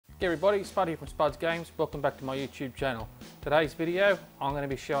Hey everybody, Spud here from Spud's Games. Welcome back to my YouTube channel. Today's video, I'm going to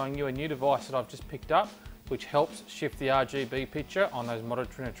be showing you a new device that I've just picked up, which helps shift the RGB picture on those modded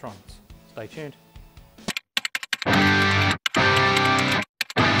Trinitrons. Stay tuned.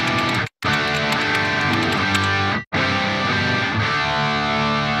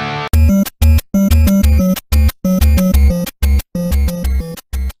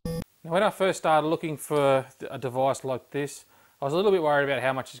 Now, when I first started looking for a device like this, I was a little bit worried about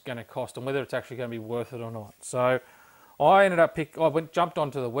how much it's going to cost and whether it's actually going to be worth it or not. So I ended up jumped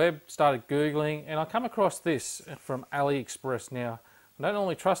onto the web, started Googling, and I come across this from AliExpress. Now, I don't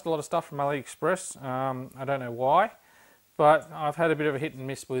normally trust a lot of stuff from AliExpress. I don't know why, but I've had a bit of a hit and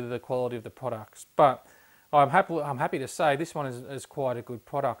miss with the quality of the products. But I'm happy to say this one is quite a good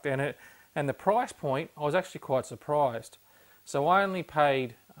product, and the price point, I was actually quite surprised. So I only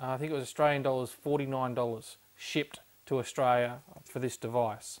paid, I think it was Australian dollars, $49 shipped to Australia for this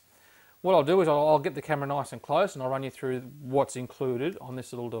device. What I'll do is I'll get the camera nice and close and I'll run you through what's included on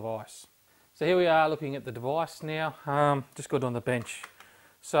this little device. So here we are looking at the device now, just got it on the bench.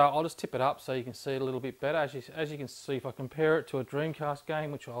 So I'll just tip it up so you can see it a little bit better. As you can see, if I compare it to a Dreamcast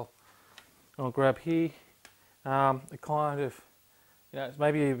game, which I'll grab here, it kind of, it's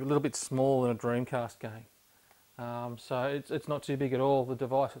maybe a little bit smaller than a Dreamcast game. So it's not too big at all, the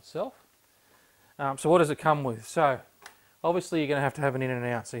device itself. So what does it come with? So obviously you're going to have an in and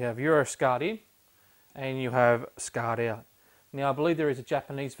out. So you have Euro SCART in and you have SCART out. Now I believe there is a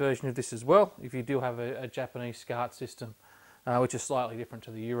Japanese version of this as well, if you do have a Japanese SCART system, which is slightly different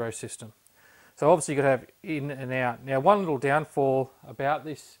to the Euro system. So obviously you've got to have in and out. Now one little downfall about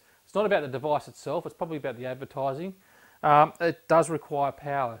this, it's not about the device itself, it's probably about the advertising. It does require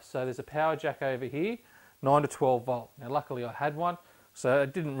power. So there's a power jack over here, 9 to 12 volt. Now luckily I had one, so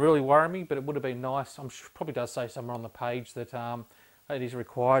it didn't really worry me, but it would have been nice. I'm sure it probably does say somewhere on the page that it is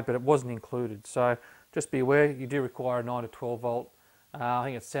required, but it wasn't included. So just be aware, you do require a 9 to 12 volt. I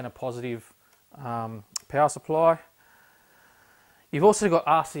think it's center positive power supply. You've also got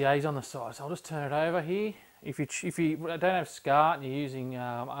RCAs on the side, so I'll just turn it over here. If you don't have SCART and you're using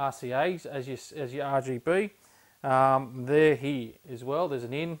RCAs as your RGB, they're here as well. There's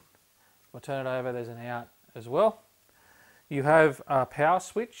an in. If I turn it over, there's an out as well. You have a power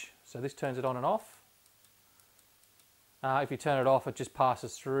switch, so this turns it on and off. If you turn it off, it just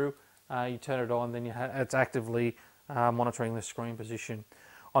passes through. You turn it on, then it's actively monitoring the screen position.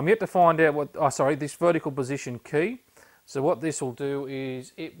 I'm yet to find out what, this vertical position key. So what this will do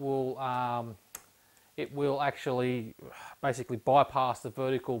is it will actually basically bypass the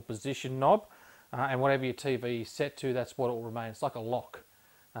vertical position knob, and whatever your TV is set to, that's what it will remain. It's like a lock.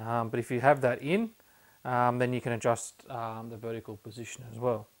 But if you have that in, then you can adjust the vertical position as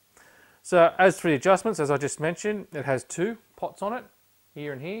well. So as for the adjustments, as I just mentioned, it has two pots on it,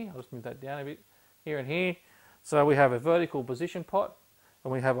 here and here. I'll just move that down a bit, here and here. So we have a vertical position pot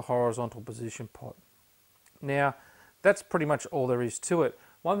and we have a horizontal position pot. Now, that's pretty much all there is to it.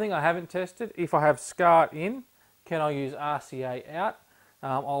 One thing I haven't tested, if I have SCART in, can I use RCA out?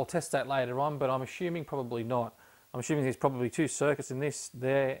 I'll test that later on, but I'm assuming probably not. I'm assuming there's probably two circuits in this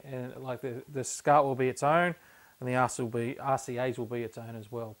there, and like the SCART will be its own, and the RCAs will be its own as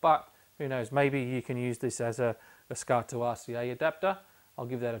well. But who knows? Maybe you can use this as a SCART to RCA adapter. I'll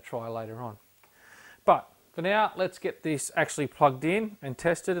give that a try later on. But for now, let's get this actually plugged in and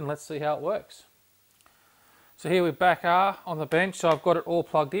tested, and let's see how it works. So here we're back on the bench. So I've got it all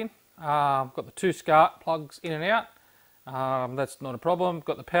plugged in. I've got the two SCART plugs in and out. That's not a problem.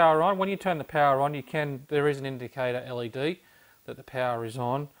 Got the power on. When you turn the power on, there is an indicator LED that the power is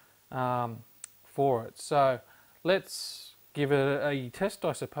on for it. So let's give it a test,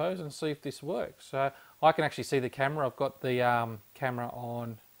 I suppose, and see if this works. So I can actually see the camera. I've got the camera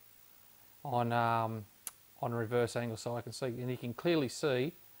on reverse angle, so I can see, and you can clearly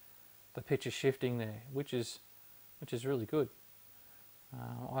see the picture shifting there, which is really good.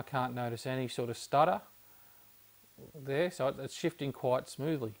 I can't notice any sort of stutter there, so it's shifting quite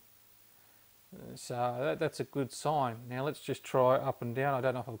smoothly. So that's a good sign. Now let's just try up and down. I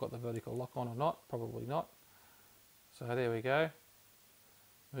don't know if I've got the vertical lock on or not, probably not. So there we go,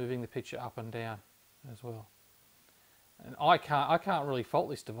 moving the picture up and down as well. And I can't really fault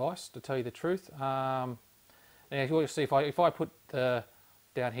this device, to tell you the truth. Now you'll see if I put the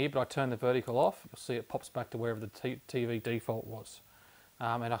down here, but I turn the vertical off, you'll see it pops back to wherever the TV default was,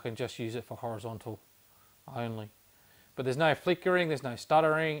 and I can just use it for horizontal only. But there's no flickering, there's no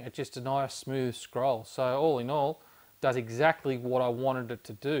stuttering, it's just a nice smooth scroll. So all in all, does exactly what I wanted it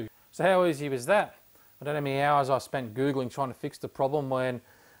to do. So how easy was that? I don't know how many hours I spent Googling trying to fix the problem when,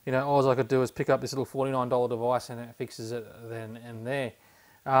 all I could do is pick up this little $49 device and it fixes it then and there.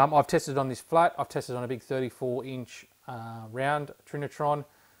 I've tested it on this flat. I've tested it on a big 34-inch round Trinitron.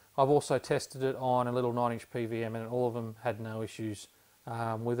 I've also tested it on a little 9-inch PVM, and all of them had no issues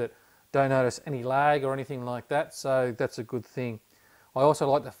with it. Don't notice any lag or anything like that, so that's a good thing. I also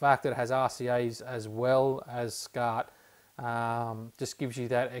like the fact that it has RCAs as well as SCART. Just gives you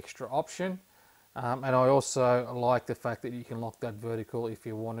that extra option. And I also like the fact that you can lock that vertical if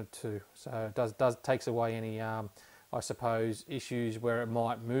you wanted to. So it does takes away any, I suppose, issues where it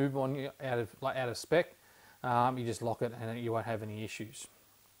might move on you out of spec. You just lock it and you won't have any issues.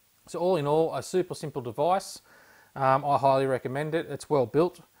 So all in all, a super simple device. I highly recommend it. It's well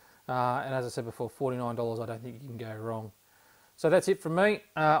built. And as I said before, $49, I don't think you can go wrong. So that's it from me.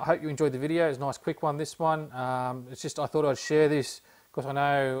 I hope you enjoyed the video. It's a nice quick one, this one. It's just I thought I'd share this because I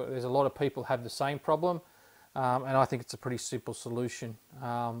know there's a lot of people have the same problem. And I think it's a pretty simple solution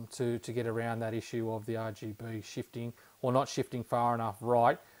to get around that issue of the RGB shifting or not shifting far enough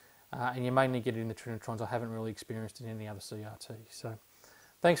right. And you mainly get it in the Trinitrons. I haven't really experienced it in any other CRT. So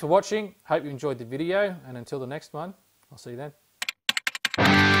thanks for watching. Hope you enjoyed the video. And until the next one, I'll see you then.